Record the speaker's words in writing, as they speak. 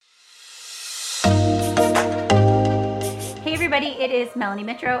everybody, it is Melanie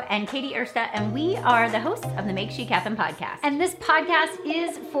Mitro and Katie Ersta, and we are the hosts of the Make Chic Happen podcast. And this podcast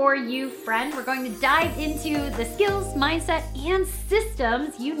is for you, friend. We're going to dive into the skills, mindset, and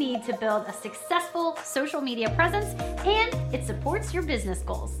systems you need to build a successful social media presence, and it supports your business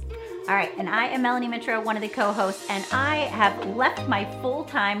goals. All right, and I am Melanie Mitro, one of the co-hosts, and I have left my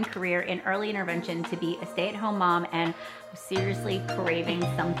full-time career in early intervention to be a stay-at-home mom, and I'm seriously craving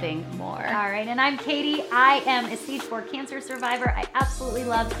something more. All right, and I'm Katie. I am a stage 4 cancer survivor. I absolutely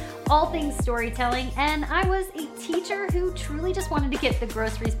love all things storytelling, and I was a teacher who truly just wanted to get the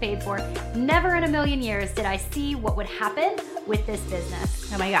groceries paid for. Never in a million years did I see what would happen with this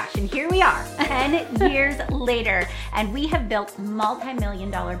business. Oh my gosh, and here we are, 10 years later, and we have built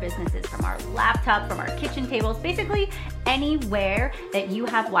multi-million-dollar businesses from our laptop, from our kitchen tables, basically anywhere that you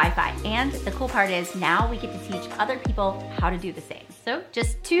have Wi-Fi. And the cool part is now we get to teach other people how to do the same. So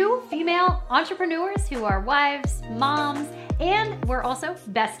just 2 female entrepreneurs who are wives, moms, and we're also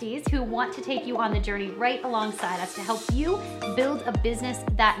besties who want to take you on the journey right alongside us to help you build a business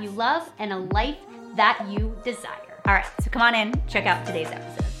that you love and a life that you desire. All right, so come on in, check out today's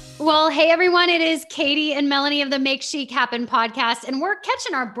episode. Well, hey everyone, it is Katie and Melanie of the Make Chic Happen podcast, and we're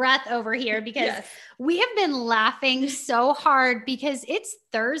catching our breath over here because we have been laughing so hard because it's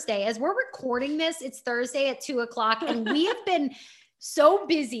Thursday. As we're recording this, it's Thursday at 2:00, and we have been so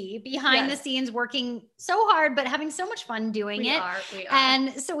busy behind the scenes working so hard, but having so much fun doing it. We are.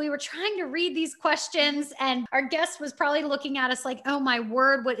 And so we were trying to read these questions, and our guest was probably looking at us like, oh my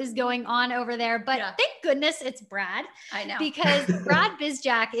word, what is going on over there? But thank goodness it's Brad. I know. Because Brad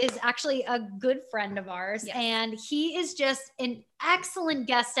Bizjack is actually a good friend of ours. Yes. And he is just an excellent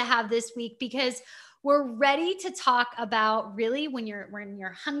guest to have this week because we're ready to talk about really when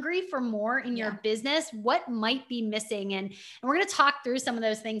you're hungry for more in your business, what might be missing. And we're going to talk through some of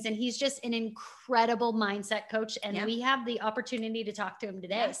those things. And he's just an incredible mindset coach. And we have the opportunity to talk to him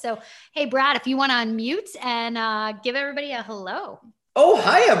today. Yeah. So, hey, Brad, if you want to unmute and give everybody a hello. Oh,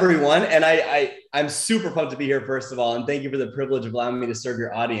 hi, everyone. And I'm super pumped to be here, first of all. And thank you for the privilege of allowing me to serve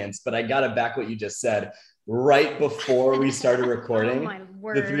your audience. But I got to back what you just said. Right before we started recording,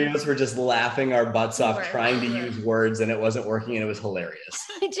 the 3 of us were just laughing our butts off trying to use words, and it wasn't working, and it was hilarious.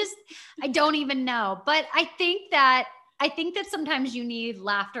 I don't even know. But I think that sometimes you need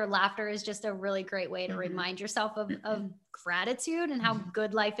laughter. Laughter is just a really great way to remind yourself of gratitude and how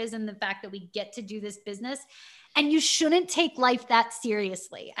good life is and the fact that we get to do this business. And you shouldn't take life that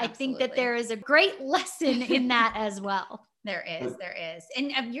seriously. Absolutely. I think that there is a great lesson in that as well. There is.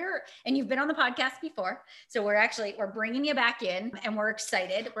 And you've been on the podcast before. So we're bringing you back in, and we're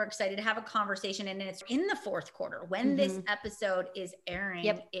excited. We're excited to have a conversation, and it's in the 4th quarter when this episode is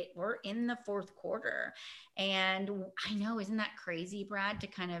airing. We're in the 4th quarter. And I know, isn't that crazy, Brad, to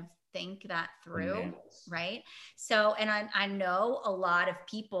kind of think that through, right? So, and I know a lot of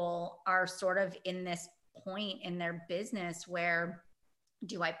people are sort of in this point in their business where,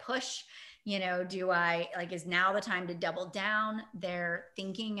 do I push? Is now the time to double down? They're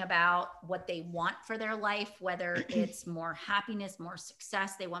thinking about what they want for their life, whether it's more happiness, more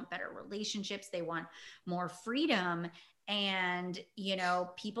success, they want better relationships, they want more freedom. And,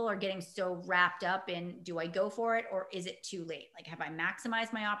 people are getting so wrapped up in, do I go for it or is it too late? Like, have I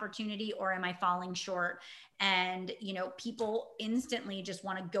maximized my opportunity or am I falling short? And, people instantly just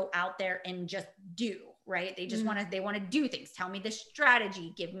want to go out there and just do. Right? They just want to do things. Tell me the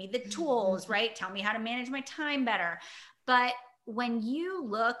strategy, give me the tools, right? Tell me how to manage my time better. But when you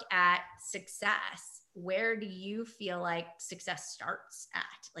look at success, where do you feel like success starts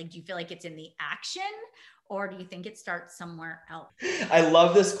at? Like, do you feel like it's in the action, or do you think it starts somewhere else? I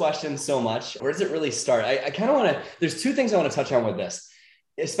love this question so much. Where does it really start? I kind of want to, there's 2 things I want to touch on with this,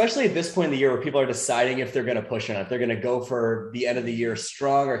 especially at this point in the year where people are deciding if they're going to push or not, if they're going to go for the end of the year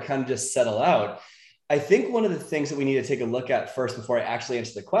strong or kind of just settle out. I think one of the things that we need to take a look at first before I actually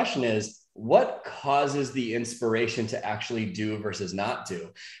answer the question is, what causes the inspiration to actually do versus not do?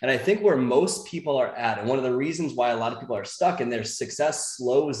 And I think where most people are at, and one of the reasons why a lot of people are stuck and their success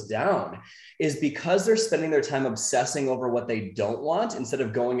slows down, is because they're spending their time obsessing over what they don't want instead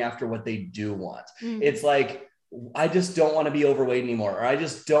of going after what they do want. It's like, I just don't want to be overweight anymore, or I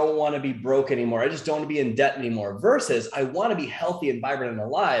just don't want to be broke anymore. I just don't want to be in debt anymore, versus I want to be healthy and vibrant and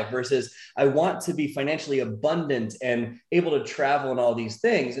alive, versus I want to be financially abundant and able to travel and all these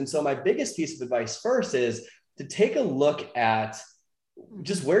things. And so my biggest piece of advice first is to take a look at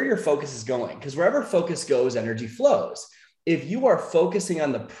just where your focus is going, because wherever focus goes, energy flows. If you are focusing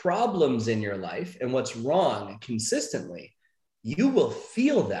on the problems in your life and what's wrong consistently, you will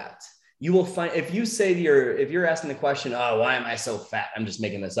feel that. You will find, if you say if you're asking the question, oh, why am I so fat? I'm just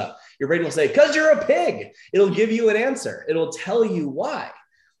making this up. Your brain will say, because you're a pig. It'll give you an answer. It'll tell you why.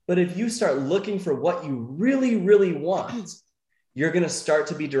 But if you start looking for what you really, really want, you're going to start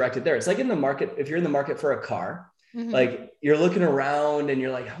to be directed there. It's like in the market, if you're in the market for a car, like you're looking around and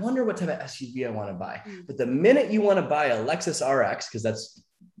you're like, I wonder what type of SUV I want to buy. But the minute you want to buy a Lexus RX, because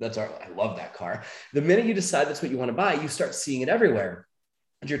I love that car. The minute you decide that's what you want to buy, you start seeing it everywhere.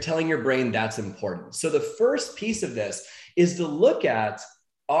 And you're telling your brain that's important. So the first piece of this is to look at,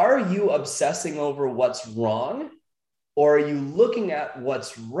 are you obsessing over what's wrong? Or are you looking at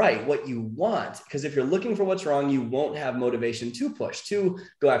what's right, what you want? Because if you're looking for what's wrong, you won't have motivation to push, to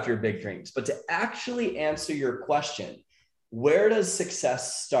go after your big dreams. But to actually answer your question, where does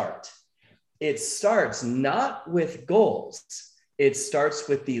success start? It starts not with goals. It starts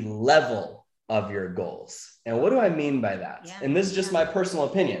with the level of your goals. And what do I mean by that? Yeah. And this is just my personal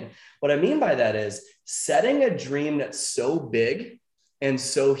opinion. What I mean by that is setting a dream that's so big and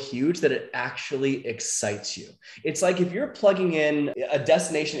so huge that it actually excites you. It's like if you're plugging in a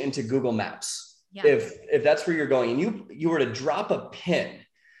destination into Google Maps, if that's where you're going and you were to drop a pin,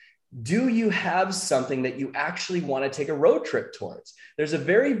 do you have something that you actually want to take a road trip towards? There's a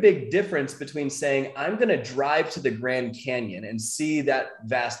very big difference between saying, I'm going to drive to the Grand Canyon and see that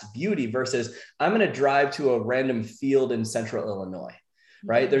vast beauty versus I'm going to drive to a random field in central Illinois,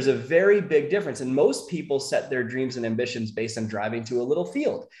 right? There's a very big difference. And most people set their dreams and ambitions based on driving to a little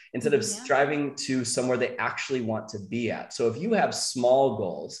field instead of driving to somewhere they actually want to be at. So if you have small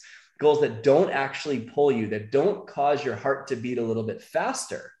goals that don't actually pull you, that don't cause your heart to beat a little bit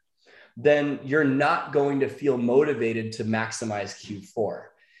faster, then you're not going to feel motivated to maximize Q4.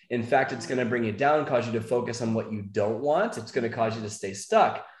 In fact, it's going to bring you down, cause you to focus on what you don't want. It's going to cause you to stay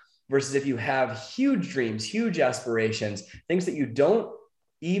stuck. Versus if you have huge dreams, huge aspirations, things that you don't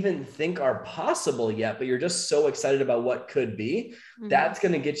even think are possible yet, but you're just so excited about what could be, that's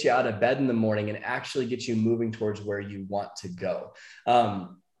going to get you out of bed in the morning and actually get you moving towards where you want to go.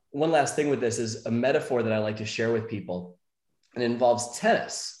 One last thing with this is a metaphor that I like to share with people, and it involves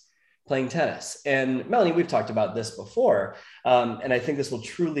playing tennis. And Melanie, we've talked about this before. And I think this will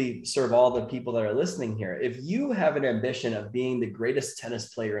truly serve all the people that are listening here. If you have an ambition of being the greatest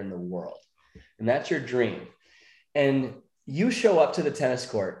tennis player in the world, and that's your dream, and you show up to the tennis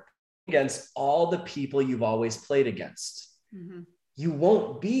court against all the people you've always played against, you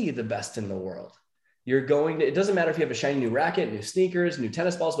won't be the best in the world. It doesn't matter if you have a shiny new racket, new sneakers, new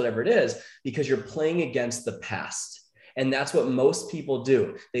tennis balls, whatever it is, because you're playing against the past. And that's what most people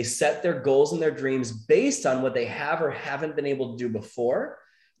do. They set their goals and their dreams based on what they have or haven't been able to do before,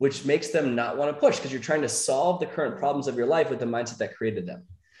 which makes them not want to push because you're trying to solve the current problems of your life with the mindset that created them.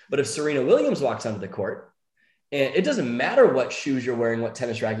 But if Serena Williams walks onto the court, and it doesn't matter what shoes you're wearing, what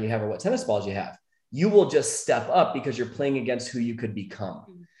tennis racket you have, or what tennis balls you have, you will just step up because you're playing against who you could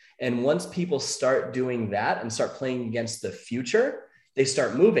become. And once people start doing that and start playing against the future, they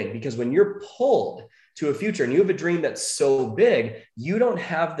start moving, because when you're pulled to a future and you have a dream that's so big, you don't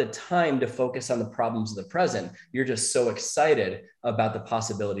have the time to focus on the problems of the present. You're just so excited about the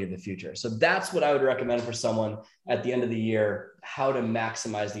possibility of the future. So that's what I would recommend for someone at the end of the year, how to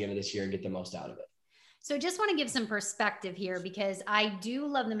maximize the end of this year and get the most out of it. So just want to give some perspective here, because I do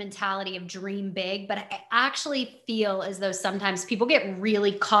love the mentality of dream big, but I actually feel as though sometimes people get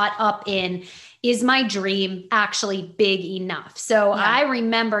really caught up in, is my dream actually big enough? So I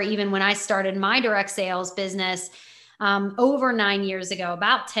remember even when I started my direct sales business over 9 years ago,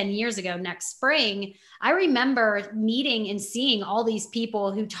 about 10 years ago next spring, I remember meeting and seeing all these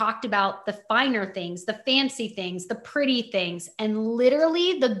people who talked about the finer things, the fancy things, the pretty things. And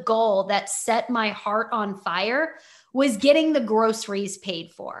literally the goal that set my heart on fire was getting the groceries paid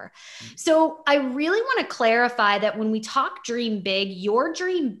for. So I really want to clarify that when we talk dream big, your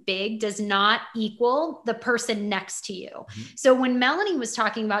dream big does not equal the person next to you. So when Melanie was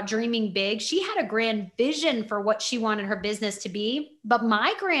talking about dreaming big, she had a grand vision for what she wanted her business to be. But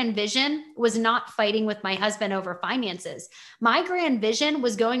my grand vision was not fighting with my husband over finances. My grand vision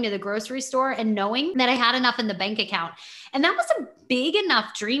was going to the grocery store and knowing that I had enough in the bank account. And that was a big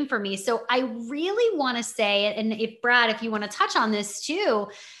enough dream for me. So I really want to say, and if Brad, if you want to touch on this too,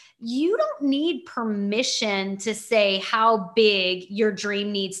 you don't need permission to say how big your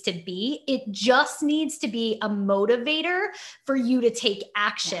dream needs to be. It just needs to be a motivator for you to take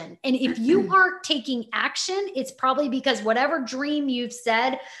action. And if you aren't taking action, it's probably because whatever dream you've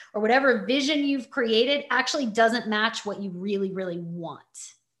said or whatever vision you've created actually doesn't match what you really, really want.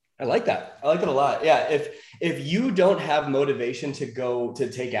 I like that. I like that a lot. Yeah. If you don't have motivation to go to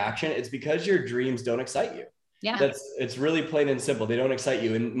take action, it's because your dreams don't excite you. Yeah. It's really plain and simple. They don't excite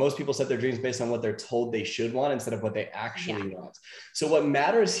you. And most people set their dreams based on what they're told they should want instead of what they actually want. So what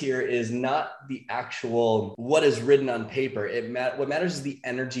matters here is not the actual, what is written on paper. What matters is the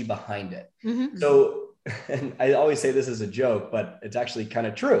energy behind it. Mm-hmm. So, and I always say this as a joke, but it's actually kind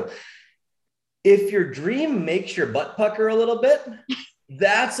of true. If your dream makes your butt pucker a little bit,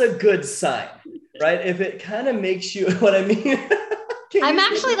 that's a good sign, right? If it kind of makes you, what I mean? I'm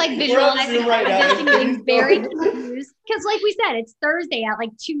actually like visualizing right now. I'm getting very confused because, like we said, it's Thursday at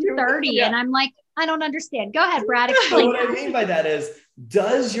like 2:30, and I'm like, I don't understand. Go ahead, Brad. Explain. What I mean by that is,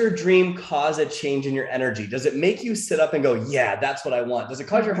 does your dream cause a change in your energy? Does it make you sit up and go, yeah, that's what I want? Does it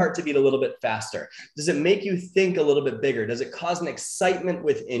cause your heart to beat a little bit faster? Does it make you think a little bit bigger? Does it cause an excitement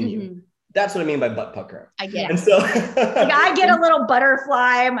within you? That's what I mean by butt pucker. I get it. And so like I get a little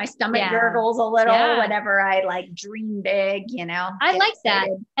butterfly, my stomach gurgles a little whenever I like dream big, you know. I like that.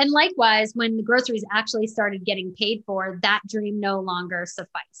 And likewise, when the groceries actually started getting paid for, that dream no longer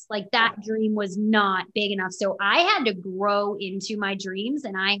sufficed. Like that dream was not big enough. So I had to grow into my dreams,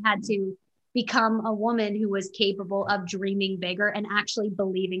 and I had to become a woman who was capable of dreaming bigger and actually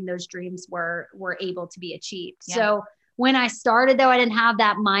believing those dreams were able to be achieved. Yeah. So when I started, though, I didn't have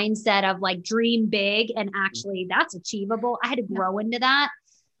that mindset of like dream big and actually that's achievable. I had to grow into that.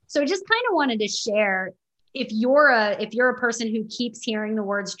 So I just kind of wanted to share, if you're a person who keeps hearing the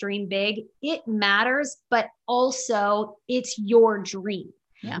words dream big, it matters, but also it's your dream.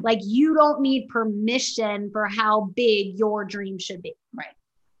 Yeah. Like you don't need permission for how big your dream should be.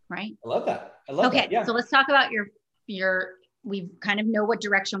 Right. I love that. Okay. Yeah. So let's talk about your we kind of know what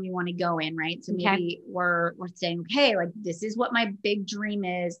direction we want to go in, right? So maybe we're saying, okay, like this is what my big dream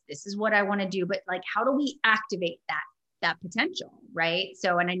is. This is what I want to do. But like, how do we activate that potential, right?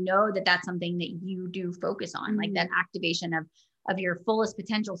 So, and I know that that's something that you do focus on, like that activation of your fullest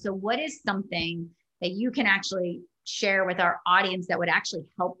potential. So what is something that you can actually share with our audience that would actually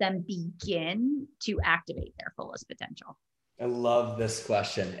help them begin to activate their fullest potential? I love this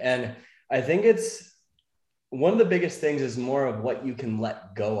question. And I think it's one of the biggest things is more of what you can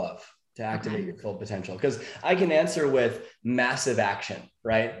let go of to activate your full potential. Because I can answer with massive action,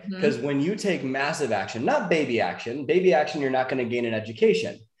 right? Because when you take massive action, not baby action, you're not going to gain an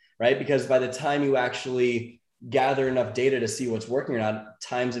education, right? Because by the time you actually gather enough data to see what's working or not,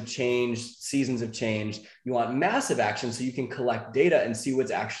 times have changed, seasons have changed. You want massive action so you can collect data and see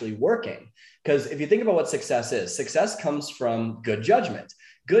what's actually working. Because if you think about what success is, success comes from good judgment.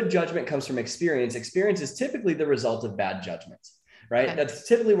 Good judgment comes from experience. Experience is typically the result of bad judgment, right? Okay. That's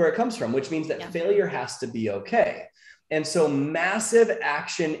typically where it comes from, which means that failure has to be okay. And so massive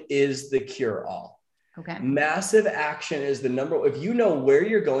action is the cure-all. Okay. Massive action is the number. If you know where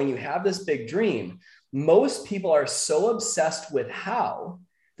you're going, you have this big dream. Most people are so obsessed with how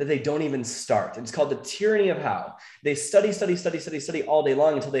that they don't even start. It's called the tyranny of how. They study all day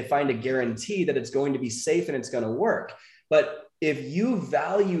long until they find a guarantee that it's going to be safe and it's going to work. But if you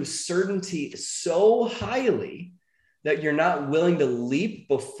value certainty so highly that you're not willing to leap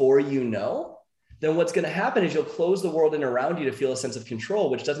before you know, then what's going to happen is you'll close the world in around you to feel a sense of control,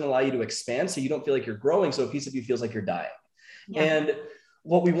 which doesn't allow you to expand. So you don't feel like you're growing. So a piece of you feels like you're dying. Yeah. And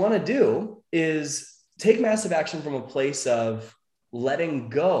what we want to do is take massive action from a place of letting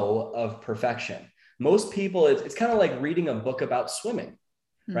go of perfection. Most people, it's kind of like reading a book about swimming.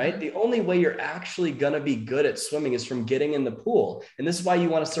 Right? The only way you're actually going to be good at swimming is from getting in the pool. And this is why you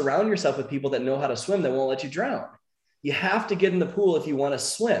want to surround yourself with people that know how to swim that won't let you drown. You have to get in the pool if you want to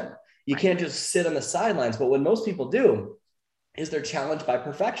swim. You can't just sit on the sidelines. But what most people do is they're challenged by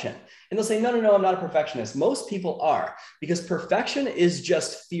perfection. And they'll say, no, I'm not a perfectionist. Most people are, because perfection is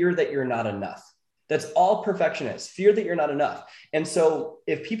just fear that you're not enough. That's all perfection is, fear that you're not enough. And so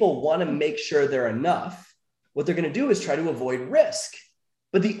if people want to make sure they're enough, what they're going to do is try to avoid risk.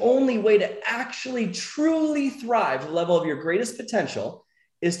 But the only way to actually truly thrive to the level of your greatest potential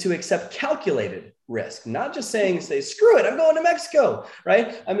is to accept calculated risk, not just say, screw it, I'm going to Mexico,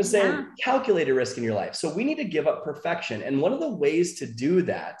 right? I'm just saying calculated risk in your life. So we need to give up perfection. And one of the ways to do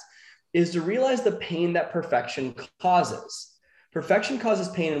that is to realize the pain that perfection causes. Perfection causes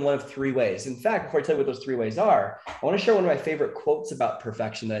pain in one of three ways. In fact, before I tell you what those three ways are, I want to share one of my favorite quotes about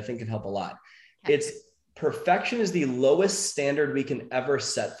perfection that I think can help a lot. It's perfection is the lowest standard we can ever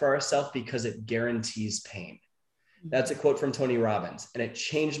set for ourselves because it guarantees pain. That's a quote from Tony Robbins, and it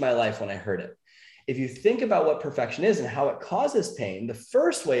changed my life when I heard it. If you think about what perfection is and how it causes pain, the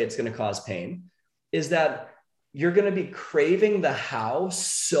first way it's going to cause pain is that you're going to be craving the how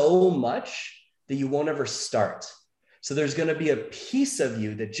so much that you won't ever start. So there's going to be a piece of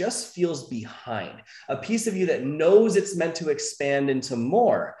you that just feels behind, a piece of you that knows it's meant to expand into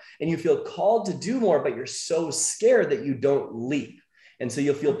more. And you feel called to do more, but you're so scared that you don't leap. And so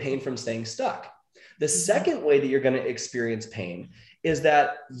you'll feel pain from staying stuck. The second way that you're going to experience pain is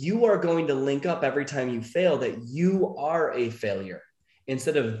that you are going to link up every time you fail that you are a failure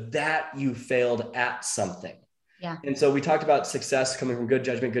instead of that you failed at something. Yeah. And so we talked about success coming from good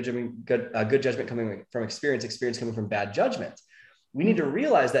judgment coming from experience coming from bad judgment. We need to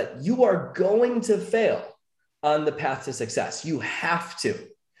realize that you are going to fail on the path to success. You have to.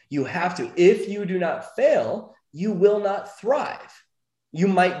 If you do not fail, you will not thrive. You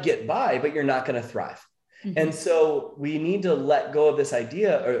might get by, but you're not going to thrive. Mm-hmm. And so we need to let go of this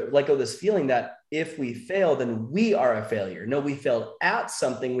idea or let go of this feeling that if we fail, then we are a failure. No, we failed at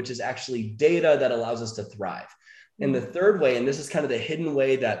something, which is actually data that allows us to thrive. And the third way, and this is kind of the hidden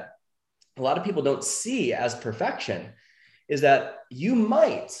way that a lot of people don't see as perfection, is that you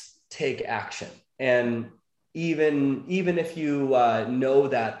might take action. And even if you know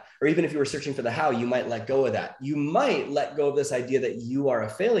that, or even if you were searching for the how, you might let go of that. You might let go of this idea that you are a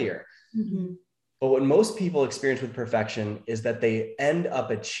failure. Mm-hmm. But what most people experience with perfection is that they end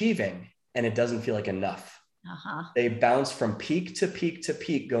up achieving and it doesn't feel like enough. Uh-huh. They bounce from peak to peak to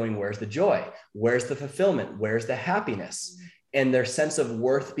peak going, where's the joy? Where's the fulfillment? Where's the happiness? And their sense of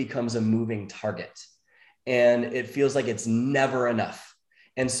worth becomes a moving target. And it feels like it's never enough.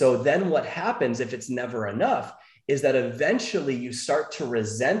 And so then what happens if it's never enough is that eventually you start to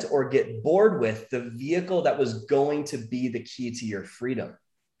resent or get bored with the vehicle that was going to be the key to your freedom.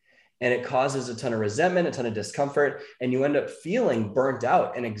 And it causes a ton of resentment, a ton of discomfort, and you end up feeling burnt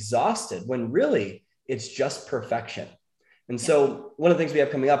out and exhausted when really it's just perfection. And so one of the things we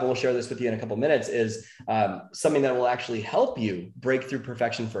have coming up, and we'll share this with you in a couple of minutes, is something that will actually help you break through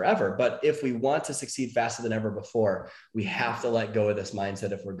perfection forever. But if we want to succeed faster than ever before, we have to let go of this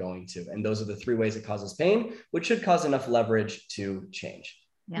mindset if we're going to. And those are the three ways it causes pain, which should cause enough leverage to change.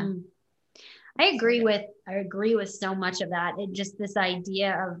 Yeah. I agree with so much of that. It just this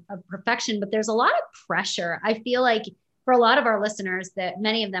idea of perfection, but there's a lot of pressure. I feel like for a lot of our listeners, that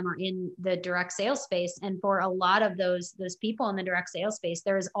many of them are in the direct sales space. And for a lot of those people in the direct sales space,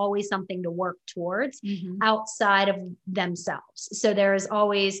 there is always something to work towards outside of themselves. So there is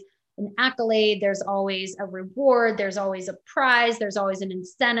always an accolade. There's always a reward. There's always a prize. There's always an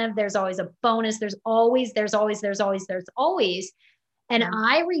incentive. There's always a bonus. There's always. And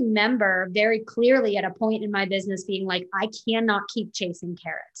I remember very clearly at a point in my business being like, I cannot keep chasing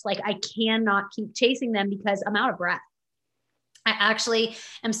carrots. Like I cannot keep chasing them because I'm out of breath. I actually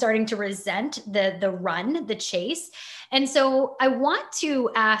am starting to resent the run, the chase. And so I want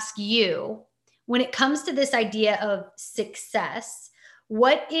to ask you, when it comes to this idea of success,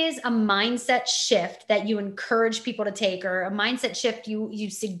 what is a mindset shift that you encourage people to take, or a mindset shift you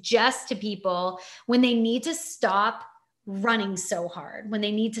suggest to people when they need to stop running so hard, when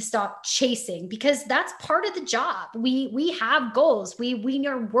they need to stop chasing? Because that's part of the job. We have goals. We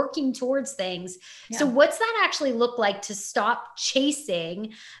are working towards things. Yeah. So what's that actually look like to stop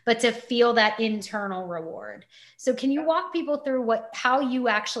chasing, but to feel that internal reward? So can you walk people through how you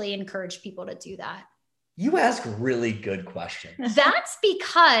actually encourage people to do that? You ask really good questions. That's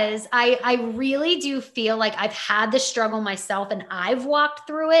because I really do feel like I've had the struggle myself, and I've walked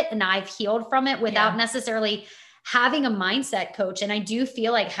through it and I've healed from it without necessarily having a mindset coach. And I do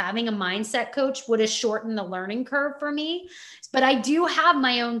feel like having a mindset coach would have shortened the learning curve for me, but I do have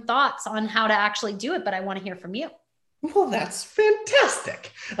my own thoughts on how to actually do it, but I want to hear from you. Well, that's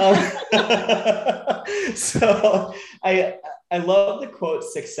fantastic. So I love the quote,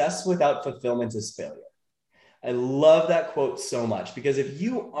 success without fulfillment is failure. I love that quote so much, because if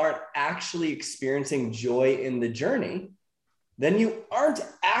you aren't actually experiencing joy in the journey, then you aren't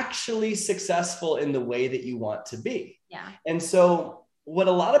actually successful in the way that you want to be. Yeah. And so what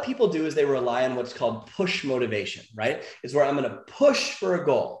a lot of people do is they rely on what's called push motivation, right? It's where I'm going to push for a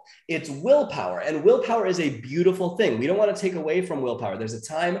goal. It's willpower, and willpower is a beautiful thing. We don't want to take away from willpower. There's a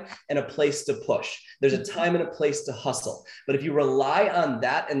time and a place to push. There's a time and a place to hustle. But if you rely on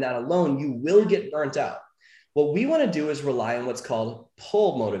that and that alone, you will get burnt out. What we want to do is rely on what's called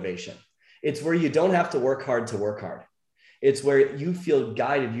pull motivation. It's where you don't have to work hard to work hard. It's where you feel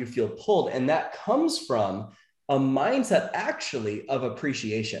guided, you feel pulled. And that comes from a mindset actually of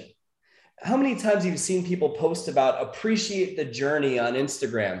appreciation. How many times have you seen people post about appreciate the journey on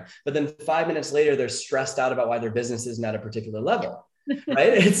Instagram, but then 5 minutes later, they're stressed out about why their business isn't at a particular level,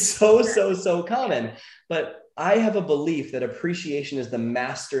 right? It's so common. But I have a belief that appreciation is the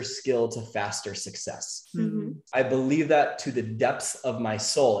master skill to faster success. Mm-hmm. I believe that to the depths of my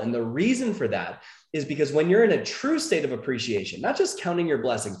soul. And the reason for that is because when you're in a true state of appreciation, not just counting your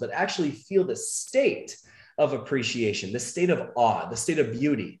blessings, but actually feel the state of appreciation, the state of awe, the state of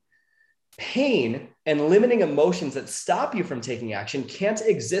beauty, pain and limiting emotions that stop you from taking action can't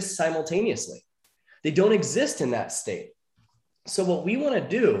exist simultaneously. They don't exist in that state. So what we want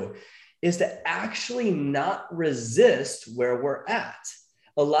to do is to actually not resist where we're at.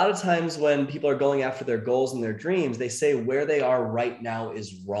 A lot of times when people are going after their goals and their dreams, they say where they are right now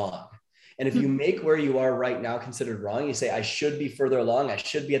is wrong. And if you make where you are right now considered wrong, you say, I should be further along. I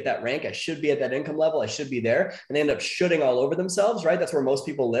should be at that rank. I should be at that income level. I should be there. And they end up shooting all over themselves, right? That's where most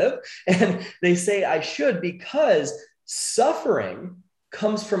people live. And they say, I should, because suffering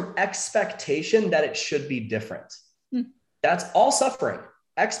comes from expectation that it should be different. That's all suffering.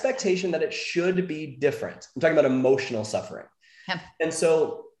 Expectation that it should be different. I'm talking about emotional suffering. Yeah. And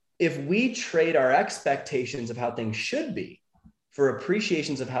so if we trade our expectations of how things should be for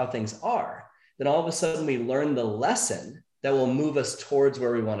appreciations of how things are, then all of a sudden we learn the lesson that will move us towards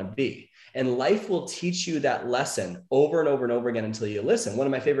where we want to be. And life will teach you that lesson over and over and over again until you listen. One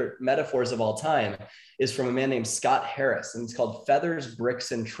of my favorite metaphors of all time is from a man named Scott Harris, and it's called Feathers,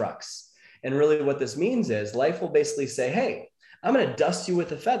 Bricks, and Trucks. And really what this means is life will basically say, hey, I'm going to dust you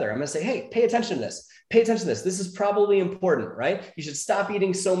with a feather. I'm going to say, hey, pay attention to this. Pay attention to this. This is probably important, right? You should stop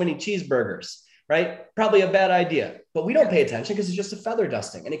eating so many cheeseburgers, right? Probably a bad idea, but we don't pay attention because it's just a feather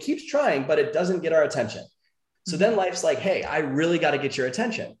dusting and it keeps trying, but it doesn't get our attention. So then life's like, hey, I really got to get your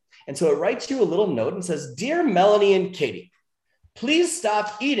attention. And so it writes you a little note and says, Dear Melanie and Katie, please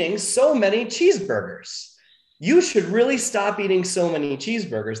stop eating so many cheeseburgers. You should really stop eating so many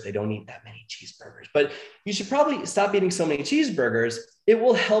cheeseburgers. They don't eat that many cheeseburgers, but you should probably stop eating so many cheeseburgers. It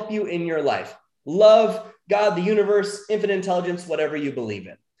will help you in your life. Love, God, the universe, infinite intelligence, whatever you believe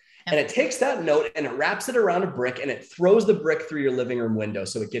in. And it takes that note and it wraps it around a brick and it throws the brick through your living room window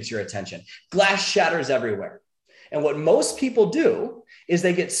so it gets your attention. Glass shatters everywhere. And what most people do is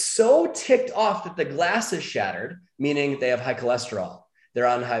they get so ticked off that the glass is shattered, meaning they have high cholesterol. They're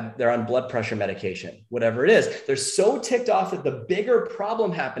on blood pressure medication, whatever it is. They're so ticked off that the bigger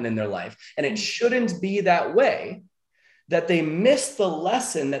problem happened in their life, and it shouldn't be that way, that they miss the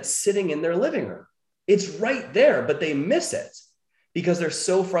lesson that's sitting in their living room. It's right there, but they miss it because they're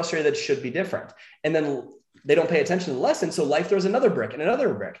so frustrated that it should be different. And then they don't pay attention to the lesson. So life throws another brick and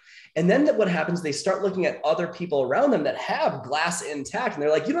another brick. And then what happens, they start looking at other people around them that have glass intact. And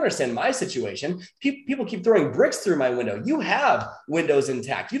they're like, you don't understand my situation. People keep throwing bricks through my window. You have windows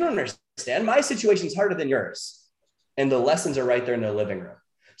intact. You don't understand. My situation's harder than yours. And the lessons are right there in their living room.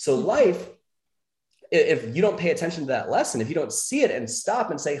 So life, if you don't pay attention to that lesson, if you don't see it and stop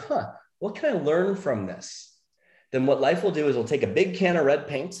and say, what can I learn from this? Then what life will do is it'll take a big can of red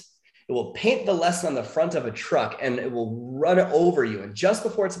paint. It will paint the lesson on the front of a truck and it will run over you. And just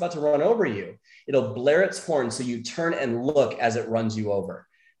before it's about to run over you, it'll blare its horn so you turn and look as it runs you over.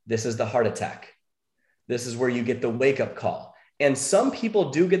 This is the heart attack. This is where you get the wake-up call. And some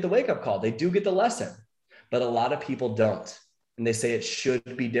people do get the wake-up call. They do get the lesson, but a lot of people don't. And they say it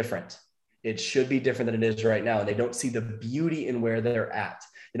should be different. It should be different than it is right now. And they don't see the beauty in where they're at.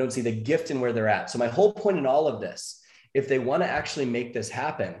 They don't see the gift in where they're at. So my whole point in all of this, if they want to actually make this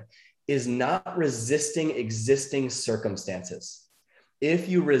happen, is not resisting existing circumstances. If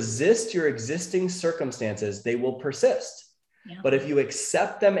you resist your existing circumstances, they will persist. Yeah. But if you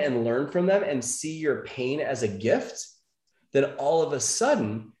accept them and learn from them and see your pain as a gift, then all of a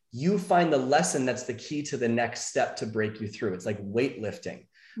sudden you find the lesson that's the key to the next step to break you through. It's like weightlifting,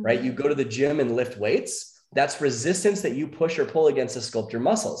 right? You go to the gym and lift weights. That's resistance that you push or pull against to sculpt your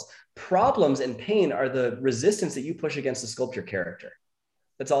muscles. Problems and pain are the resistance that you push against to sculpt your character.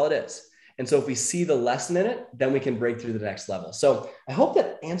 That's all it is. And so if we see the lesson in it, then we can break through the next level. So I hope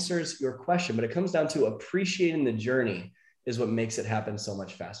that answers your question, but it comes down to appreciating the journey is what makes it happen so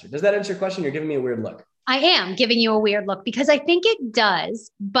much faster. Does that answer your question? You're giving me a weird look. I am giving you a weird look because I think it does,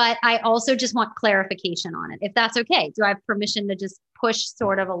 but I also just want clarification on it. If that's okay, do I have permission to just push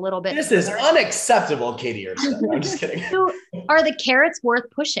sort of a little bit? This is unacceptable, Katie. I'm just kidding. So are the carrots worth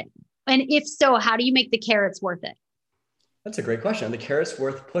pushing? And if so, how do you make the carrots worth it? That's a great question. Are the carrots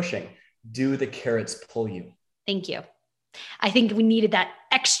worth pushing? Do the carrots pull you? Thank you. I think we needed that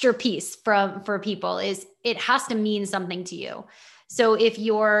extra piece for people is it has to mean something to you. So if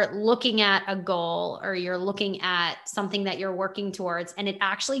you're looking at a goal or you're looking at something that you're working towards and it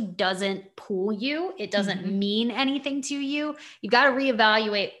actually doesn't pull you, it doesn't mean anything to you, you've got to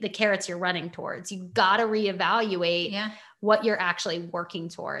reevaluate the carrots you're running towards. You've got to reevaluate what you're actually working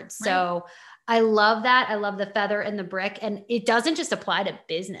towards. Right. So I love that. I love the feather and the brick. And it doesn't just apply to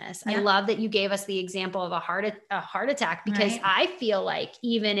business. Yeah. I love that you gave us the example of a heart attack, because Right. I feel like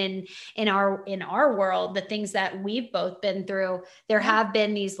even in our world, the things that we've both been through, there have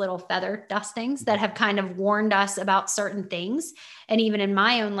been these little feather dustings that have kind of warned us about certain things. And even in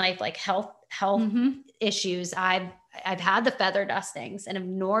my own life, like health issues, I've had the feather dustings and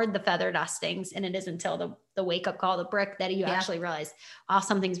ignored the feather dustings. And it is until the wake up call, the brick, that you actually realize, oh,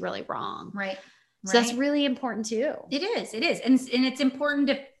 something's really wrong. Right. So that's really important too. It is. And it's important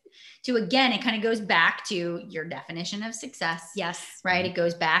to again, it kind of goes back to your definition of success. Yes. Right. It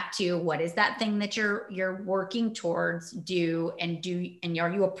goes back to what is that thing that you're working towards, and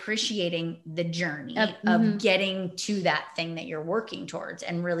are you appreciating the journey of getting to that thing that you're working towards,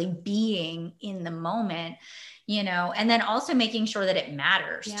 and really being in the moment, and then also making sure that it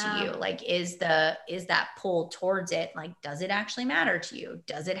matters to you. Like, is that pull towards it? Like, does it actually matter to you?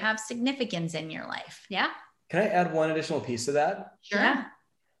 Does it have significance in your life? Yeah. Can I add one additional piece to that? Sure. Yeah.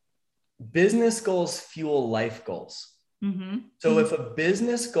 Business goals fuel life goals. So if a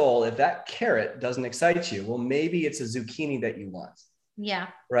business goal, if that carrot doesn't excite you, well, maybe it's a zucchini that you want. Yeah.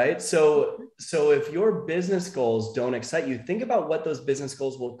 Right. So if your business goals don't excite you, think about what those business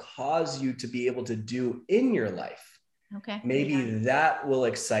goals will cause you to be able to do in your life. Okay. Maybe that will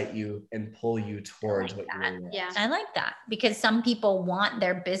excite you and pull you towards what you really want. Yeah. I like that, because some people want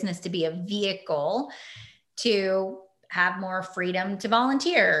their business to be a vehicle to have more freedom to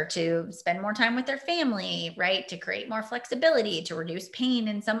volunteer, to spend more time with their family, right? To create more flexibility, to reduce pain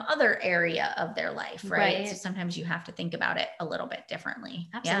in some other area of their life, right? So sometimes you have to think about it a little bit differently.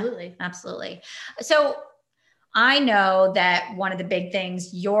 Absolutely. Yeah, absolutely. So I know that one of the big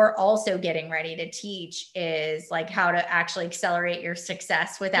things you're also getting ready to teach is like how to actually accelerate your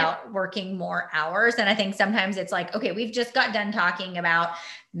success without working more hours. And I think sometimes it's like, okay, we've just got done talking about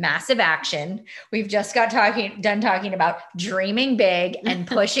massive action. We've just got done talking about dreaming big and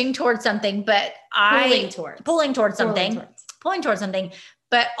pushing towards something, but pulling towards something.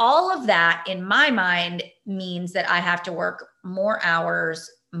 But all of that in my mind means that I have to work more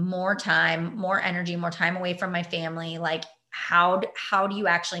hours, more time, more energy, more time away from my family. Like, how do you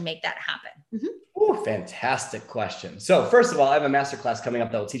actually make that happen? Ooh, fantastic question. So first of all, I have a masterclass coming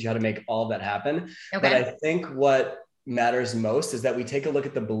up that will teach you how to make all that happen. Okay. But I think what matters most is that we take a look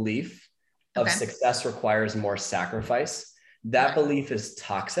at the belief of success requires more sacrifice. That belief is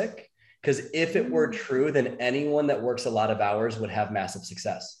toxic, because if it were true, then anyone that works a lot of hours would have massive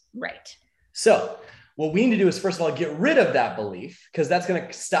success. Right. So what we need to do is, first of all, get rid of that belief, because that's going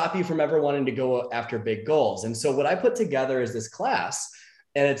to stop you from ever wanting to go after big goals. And so what I put together is this class,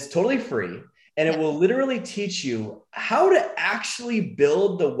 and it's totally free. And it will literally teach you how to actually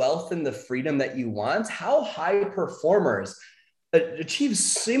build the wealth and the freedom that you want, how high performers achieve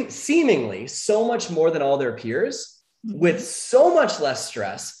seemingly so much more than all their peers with so much less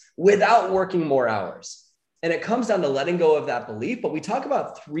stress without working more hours. And it comes down to letting go of that belief. But we talk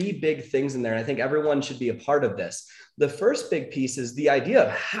about three big things in there, and I think everyone should be a part of this. The first big piece is the idea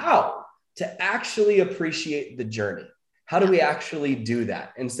of how to actually appreciate the journey. How do we actually do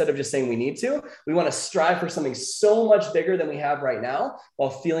that? Instead of just saying we need to, we want to strive for something so much bigger than we have right now, while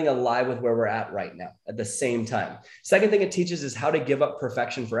feeling alive with where we're at right now at the same time. Second thing it teaches is how to give up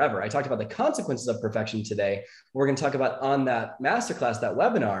perfection forever. I talked about the consequences of perfection today. We're going to talk about on that masterclass, that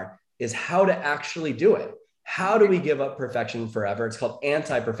webinar, is how to actually do it. How do we give up perfection forever? It's called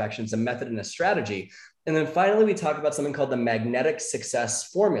anti-perfection. It's a method and a strategy. And then finally, we talk about something called the magnetic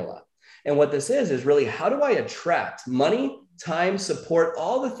success formula. And what this is really, how do I attract money, time, support,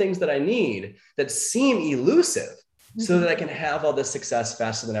 all the things that I need that seem elusive, so that I can have all this success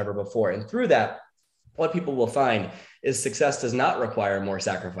faster than ever before? And through that, what people will find is success does not require more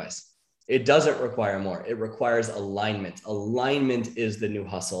sacrifice. It doesn't require more. It requires alignment. Alignment is the new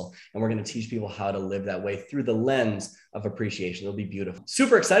hustle. And we're going to teach people how to live that way through the lens of appreciation. It'll be beautiful.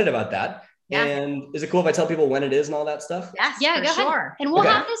 Super excited about that. Yeah. And is it cool if I tell people when it is and all that stuff? Yes, yeah, go ahead. And we'll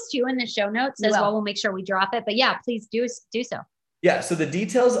have this too in the show notes as well. We'll make sure we drop it. But yeah, please do so. Yeah. So the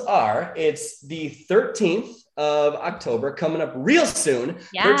details are, it's the 13th of October, coming up real soon.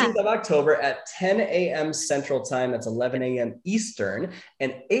 13th of October at 10 a.m. Central Time. That's 11 a.m. Eastern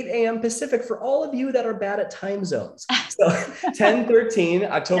and 8 a.m. Pacific for all of you that are bad at time zones. So October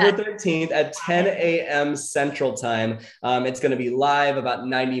 13th at 10 a.m. Central Time. It's going to be live about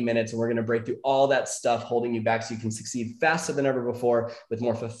 90 minutes, and we're going to break through all that stuff holding you back so you can succeed faster than ever before, with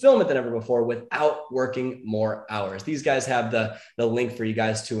more fulfillment than ever before, without working more hours. These guys have the link for you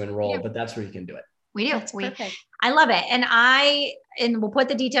guys to enroll, but that's where you can do it. We do. That's perfect. I love it. And we'll put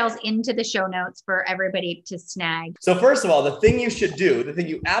the details into the show notes for everybody to snag. So first of all, the thing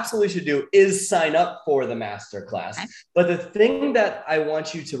you absolutely should do is sign up for the masterclass. Okay. But the thing that I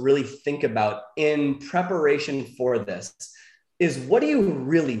want you to really think about in preparation for this is, what do you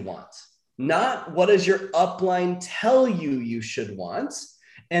really want? Not what does your upline tell you should want.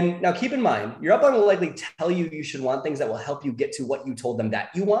 And now keep in mind, your upline will likely tell you should want things that will help you get to what you told them that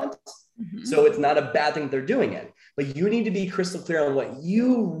you want. Mm-hmm. So it's not a bad thing they're doing it, but you need to be crystal clear on what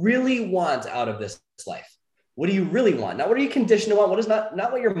you really want out of this life. What do you really want? Not what are you conditioned to want? What is not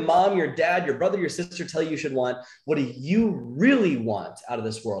what your mom, your dad, your brother, your sister tell you should want. What do you really want out of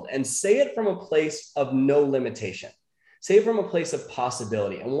this world? And say it from a place of no limitation. Say it from a place of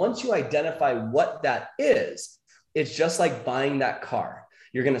possibility. And once you identify what that is, it's just like buying that car.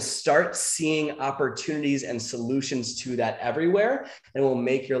 You're going to start seeing opportunities and solutions to that everywhere, and it will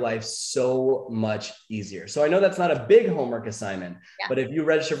make your life so much easier. So I know that's not a big homework assignment, but if you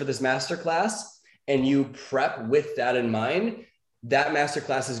register for this masterclass and you prep with that in mind, that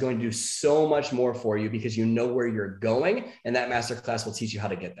masterclass is going to do so much more for you because you know where you're going, and that masterclass will teach you how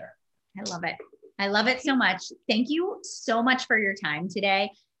to get there. I love it. I love it so much. Thank you so much for your time today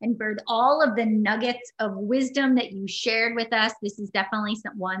and for all of the nuggets of wisdom that you shared with us. This is definitely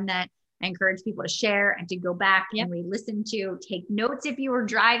one that I encourage people to share and to go back and re-listen to. Take notes if you were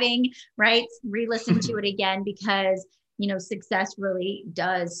driving, right? Re-listen to it again, because success really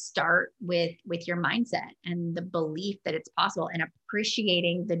does start with your mindset and the belief that it's possible and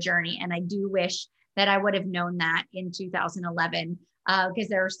appreciating the journey. And I do wish that I would have known that in 2011. Because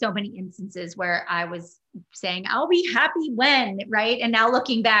there are so many instances where I was saying, I'll be happy when, right? And now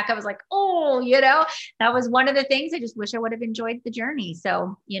looking back, I was like, that was one of the things. I just wish I would have enjoyed the journey.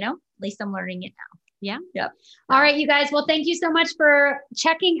 So, at least I'm learning it now. Yeah. Yep. All right, you guys. Well, thank you so much for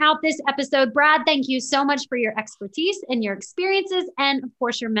checking out this episode. Brad, thank you so much for your expertise and your experiences, and of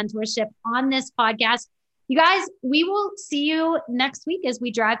course, your mentorship on this podcast. You guys, we will see you next week as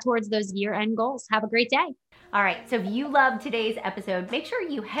we drive towards those year-end goals. Have a great day. All right, so if you loved today's episode, make sure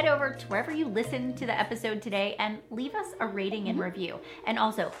you head over to wherever you listened to the episode today and leave us a rating and review. And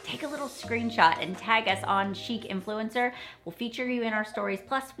also take a little screenshot and tag us on Chic Influencer. We'll feature you in our stories.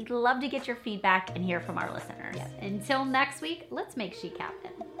 Plus, we'd love to get your feedback and hear from our listeners. Until next week, let's make chic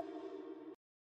happen.